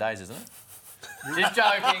 9 or 10 days, isn't it? Just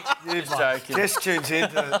joking. Just joking. Just tunes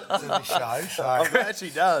into the show. So. It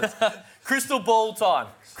actually does. Crystal ball time.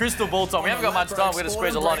 Crystal ball time. We haven't got much time. We're going to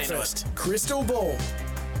squeeze a lot into it. Crystal ball.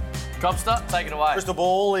 Copster, take it away. Crystal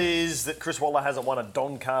ball is that Chris Waller hasn't won a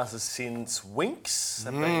Doncaster since Winks.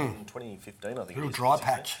 That in 2015, I think. Little dry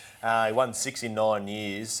patch. He won 6 in 9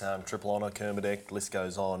 years. Triple honour, Kermadec, list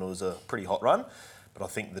goes on. It was a pretty hot run. But I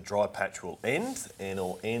think the dry patch will end, and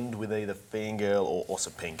it'll end with either Fangirl or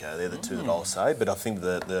Osipenko. They're the two that I'll say. But I think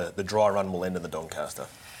the dry run will end in the Doncaster.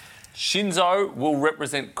 Shinzo will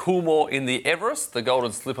represent Coolmore in the Everest. The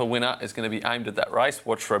Golden Slipper winner is going to be aimed at that race.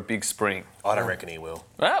 Watch for a big spring. I don't reckon he will.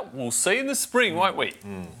 Well, we'll see in the spring, won't we?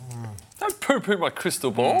 Don't poo-poo my crystal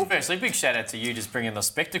ball. Firstly, big shout out to you just bringing the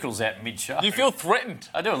spectacles out mid-show. You feel threatened.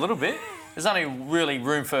 I do a little bit. There's only really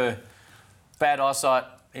room for bad eyesight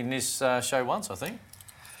in this show once, I think.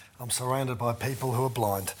 I'm surrounded by people who are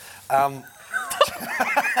blind.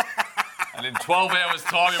 And in 12 hours'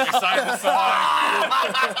 time, you'll be saying the same.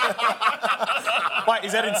 Wait,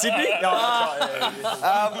 is that in Sydney? No,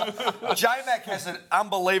 that's right. J-Mac has an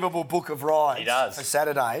unbelievable book of rides He does. for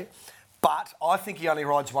Saturday, but I think he only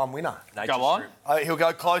rides one winner. Go on. He'll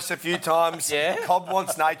go close a few times. Yeah. Cobb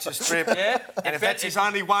wants Nature's Strip. Yeah. And if that's his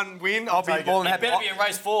only one win, I'll be more than It happy. better be in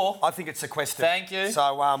race 4. I think it's sequestered. Thank you.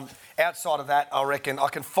 So outside of that, I reckon I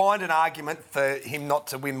can find an argument for him not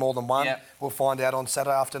to win more than one. Yep. We'll find out on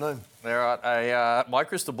Saturday afternoon. All right. My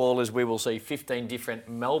crystal ball is we will see 15 different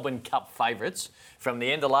Melbourne Cup favourites from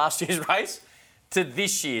the end of last year's race to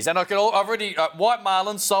this year's. And I've already... White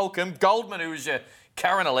Marlin, Solcombe, Goldman, who was your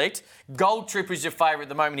current elect. Gold Trip is your favourite at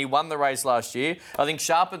the moment. He won the race last year. I think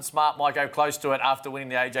Sharp and Smart might go close to it after winning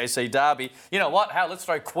the AJC Derby. You know what? Hell, let's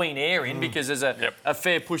throw Queen Air in because there's a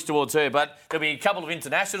fair push towards her. But there'll be a couple of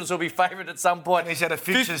internationals who'll be favourite at some point. He's had a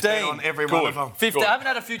futures bet on every one of them. 15. I haven't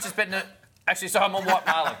had a futures bet in it. Actually, so I'm on White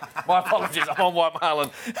Marlin. My apologies, I'm on White Marlin,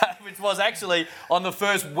 which was actually on the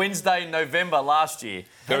first Wednesday in November last year.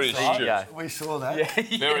 Very astute. We saw that.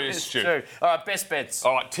 Yeah, Very it's astute. true. All right, best bets.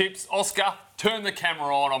 All right, tips. Oscar, turn the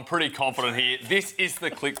camera on. I'm pretty confident here. This is the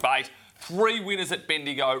clickbait. 3 winners at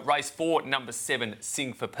Bendigo. Race 4, number 7,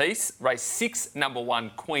 Sing for Peace. Race 6, number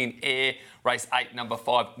 1, Queen Air. Race 8, number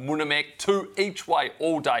 5, Munamek. 2 each way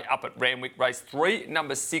all day up at Randwick. Race 3,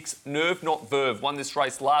 number 6, Nerve Not Verve. Won this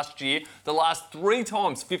race last year. The last 3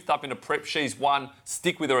 times, 5th up in a prep. She's won.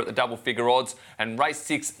 Stick with her at the double figure odds. And race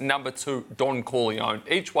 6, number 2, Don Corleone.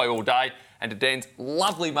 Each way all day. And to Dan's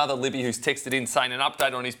lovely mother, Libby, who's texted in saying an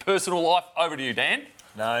update on his personal life. Over to you, Dan.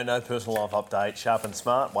 No personal life update. Sharp and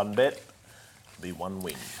Smart, 1 bet. Be 1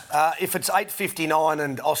 win. If it's 8:59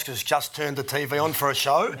 and Oscar's just turned the TV on for a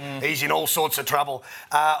show, he's in all sorts of trouble.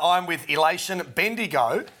 I'm with Elation.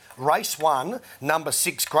 Bendigo, race 1, number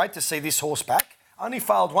 6. Great to see this horse back. Only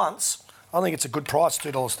failed once. I think it's a good price,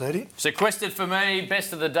 $2.30. Sequestered for me,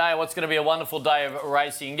 best of the day. What's going to be a wonderful day of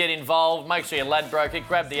racing. Get involved. Make sure you Ladbroke it.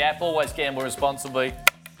 Grab the app. Always gamble responsibly.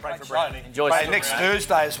 Pray for Brownie. Enjoy Next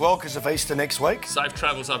Thursday as well, because of Easter next week. Safe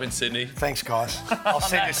travels up in Sydney. Thanks, guys. I'll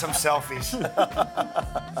send you some selfies.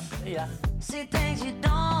 Yeah. See things you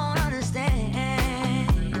don't understand.